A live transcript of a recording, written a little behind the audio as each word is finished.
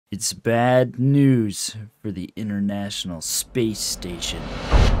It's bad news for the International Space Station.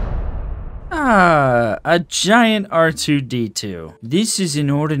 Ah, a giant R2-D2. This is an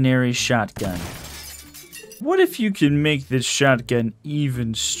ordinary shotgun. What if you can make this shotgun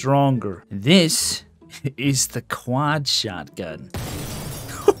even stronger? This is the quad shotgun.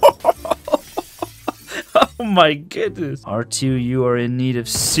 Oh my goodness. R2, you are in need of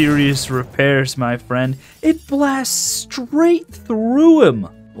serious repairs, my friend. It blasts straight through him.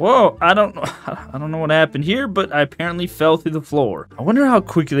 Whoa, I don't know what happened here, but I apparently fell through the floor. I wonder how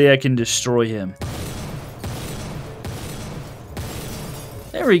quickly I can destroy him.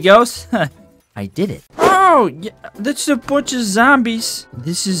 There he goes. I did it. Oh, yeah, that's a bunch of zombies.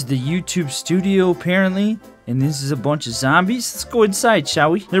 This is the YouTube studio, apparently. And this is a bunch of zombies. Let's go inside,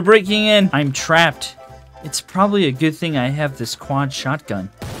 shall we? They're breaking in. I'm trapped. It's probably a good thing I have this quad shotgun.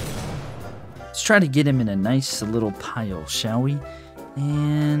 Let's try to get him in a nice little pile, shall we?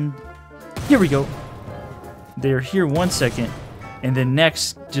 And here we go. They're here 1 second, and the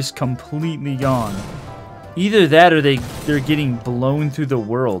next just completely gone. Either that or they're getting blown through the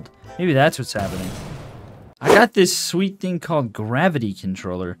world. Maybe that's what's happening. I got this sweet thing called gravity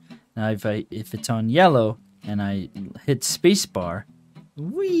controller. Now if it's on yellow and I hit spacebar,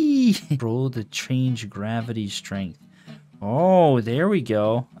 whee! Control to change gravity strength. Oh, there we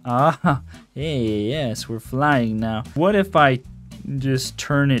go. Ah, hey, yes, we're flying now. What if I just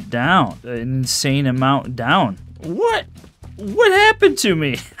turn it down, an insane amount down? What happened to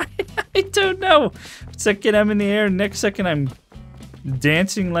me? I don't know. 1 second I'm in the air, next second I'm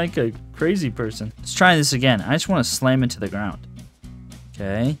dancing like a crazy person. Let's try this again. I just want to slam into the ground.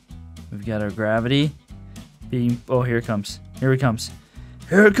 Okay, we've got our gravity being, oh, here it comes, here it comes,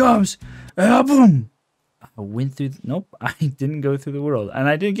 here it comes. Ah, boom. I went through, nope, I didn't go through the world, and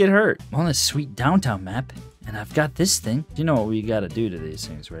I didn't get hurt. I'm on this sweet downtown map, and I've got this thing. You know what we gotta do to these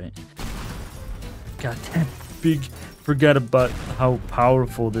things, right? Got that big, forgot about how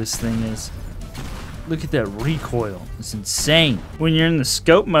powerful this thing is. Look at that recoil, it's insane. When you're in the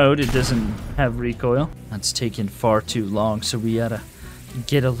scope mode, it doesn't have recoil. That's taking far too long, so we gotta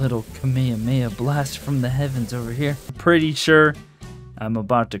get a little Kamehameha blast from the heavens over here. I'm pretty sure I'm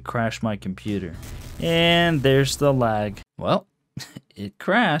about to crash my computer. And there's the lag. Well, it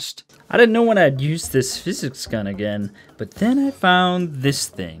crashed. I didn't know when I'd use this physics gun again, but then I found this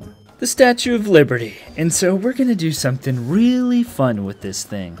thing. The Statue of Liberty. And so we're gonna do something really fun with this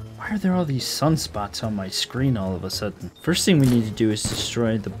thing. Why are there all these sunspots on my screen all of a sudden? First thing we need to do is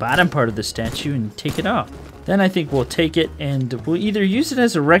destroy the bottom part of the statue and take it off. Then I think we'll take it and we'll either use it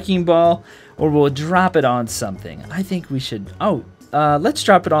as a wrecking ball or we'll drop it on something. I think we should, let's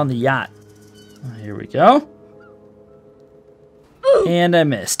drop it on the yacht. Here we go. And I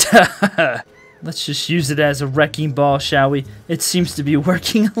missed. Let's just use it as a wrecking ball, shall we? It seems to be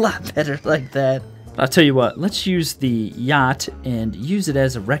working a lot better like that. I'll tell you what, let's use the yacht and use it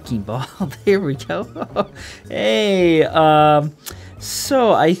as a wrecking ball. There we go. Hey,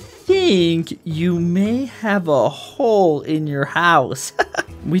 so I think you may have a hole in your house.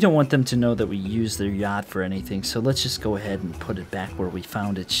 We don't want them to know that we use their yacht for anything, so let's just go ahead and put it back where we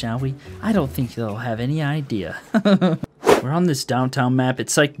found it, shall we? I don't think they'll have any idea. We're on this downtown map.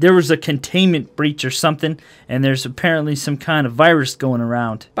 It's like there was a containment breach or something, and there's apparently some kind of virus going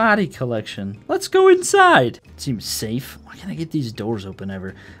around. Body collection. Let's go inside. Seems safe. Why can't I get these doors open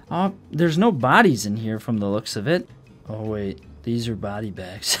ever? Oh, there's no bodies in here from the looks of it. Oh, wait. These are body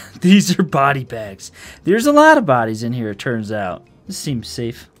bags. These are body bags. There's a lot of bodies in here, it turns out. This seems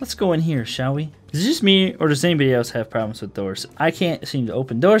safe. Let's go in here, shall we? Is it just me, or does anybody else have problems with doors? I can't seem to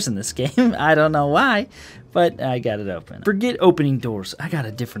open doors in this game. I don't know why, but I got it open. Forget opening doors. I got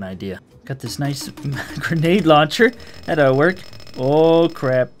a different idea. Got this nice grenade launcher. That'll work. Oh,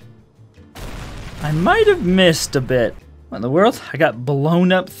 crap. I might have missed a bit. What in the world? I got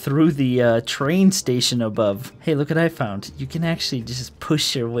blown up through the train station above. Hey, look what I found. You can actually just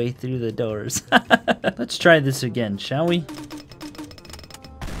push your way through the doors. Let's try this again, shall we?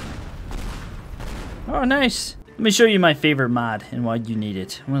 Oh, nice. Let me show you my favorite mod and why you need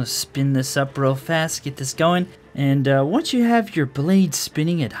it. I'm going to spin this up real fast, get this going. And once you have your blade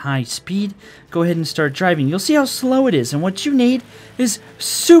spinning at high speed, go ahead and start driving. You'll see how slow it is. And what you need is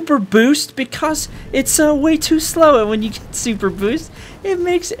super boost because it's way too slow. And when you get super boost, it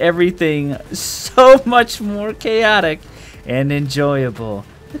makes everything so much more chaotic and enjoyable.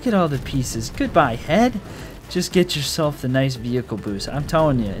 Look at all the pieces. Goodbye, head. Just get yourself the nice vehicle boost. I'm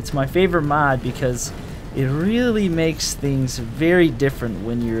telling you, it's my favorite mod because it really makes things very different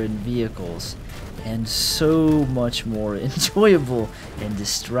when you're in vehicles and so much more enjoyable and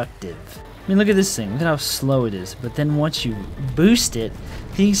destructive. I mean, look at this thing. Look at how slow it is. But then once you boost it,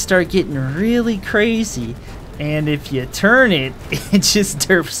 things start getting really crazy. And if you turn it, it just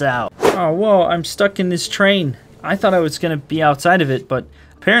derps out. Oh, whoa, I'm stuck in this train. I thought I was going to be outside of it, but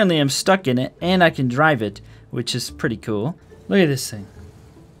apparently I'm stuck in it, and I can drive it, which is pretty cool. Look at this thing.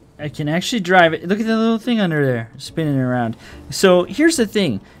 I can actually drive it. Look at the little thing under there, spinning around. So here's the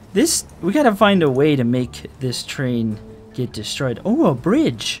thing. We got to find a way to make this train get destroyed. Oh, a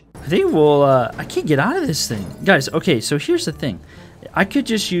bridge. I think I can't get out of this thing. Guys, okay, so here's the thing. I could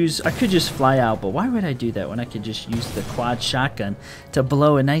just fly out, but why would I do that when I could just use the quad shotgun to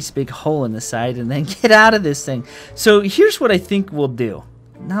blow a nice big hole in the side and then get out of this thing? So here's what I think we'll do.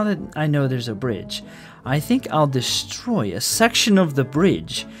 Now that I know there's a bridge, I think I'll destroy a section of the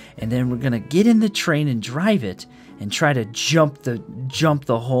bridge, and then we're gonna get in the train and drive it and try to jump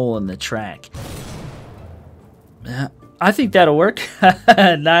the hole in the track. I think that'll work.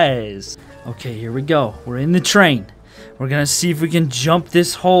 Nice. Okay, here we go. We're in the train. We're gonna see if we can jump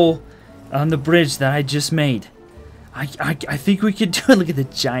this hole on the bridge that I just made. I think we can do it. Look at the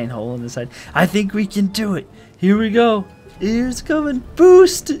giant hole on the side. I think we can do it. Here we go. Here's coming.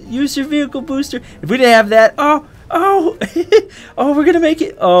 Boost. Use your vehicle booster. If we didn't have that, oh, we're gonna make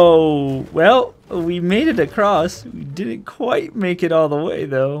it. Oh, well, we made it across. We didn't quite make it all the way,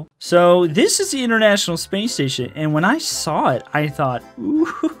 though. So this is the International Space Station, and when I saw it, I thought,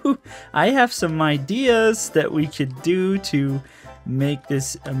 ooh, I have some ideas that we could do to make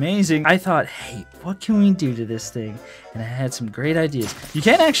this amazing. I thought, hey, what can we do to this thing? And I had some great ideas. You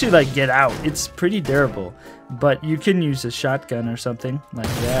can't actually like get out. It's pretty durable, but you can use a shotgun or something like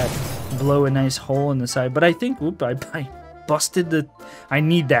that. Blow a nice hole in the side. But I think, whoop, I busted the, I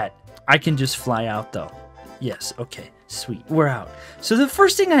need that. I can just fly out though. Yes, okay, sweet, we're out. So the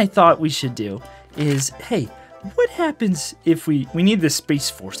first thing I thought we should do is, hey, what happens if we need the Space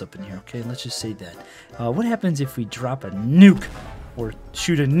Force up in here, okay? Let's just say that. What happens if we drop a nuke or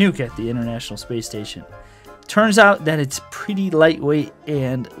shoot a nuke at the International Space Station? Turns out that it's pretty lightweight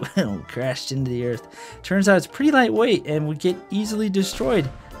and crashed into the Earth. Turns out it's pretty lightweight and would get easily destroyed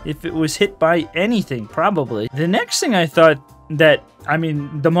if it was hit by anything, probably. The next thing I thought that, I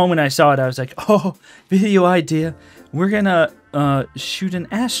mean, the moment I saw it, I was like, oh, video idea. We're gonna shoot an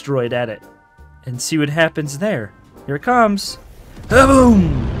asteroid at it and see what happens there. Here it comes.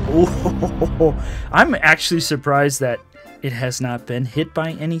 Boom! Oh, I'm actually surprised that it has not been hit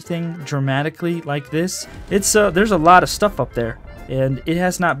by anything dramatically like this. It's there's a lot of stuff up there, and it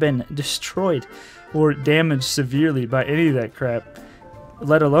has not been destroyed or damaged severely by any of that crap,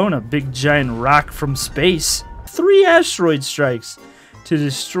 let alone a big giant rock from space. 3 asteroid strikes to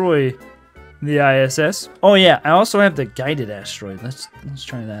destroy the ISS. Oh yeah, I also have the guided asteroid. Let's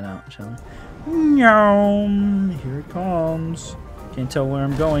try that out, shall we? Here it comes. Can't tell where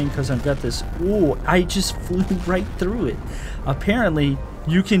I'm going because I've got this. Ooh, I just flew right through it. Apparently,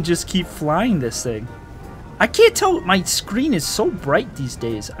 you can just keep flying this thing. I can't tell. My screen is so bright these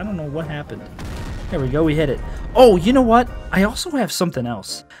days. I don't know what happened. There we go. We hit it. Oh, you know what? I also have something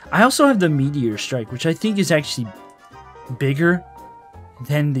else. I also have the meteor strike, which I think is actually bigger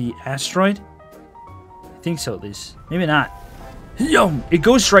than the asteroid. I think so, at least. Maybe not. Yo, it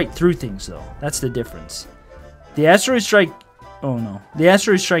goes right through things, though. That's the difference. The asteroid strike... Oh, no. The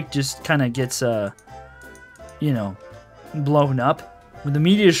asteroid strike just kind of gets, you know, blown up. When the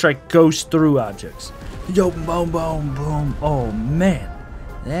meteor strike goes through objects. Yo, boom, boom, boom. Oh, man.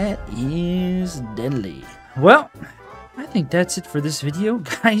 That is deadly. Well, I think that's it for this video,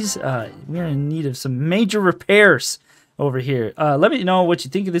 guys. We're in need of some major repairs over here. Let me know what you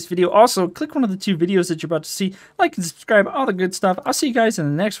think of this video. Also, click one of the 2 videos that you're about to see. Like and subscribe, all the good stuff. I'll see you guys in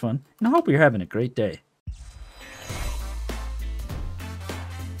the next one, and I hope you're having a great day.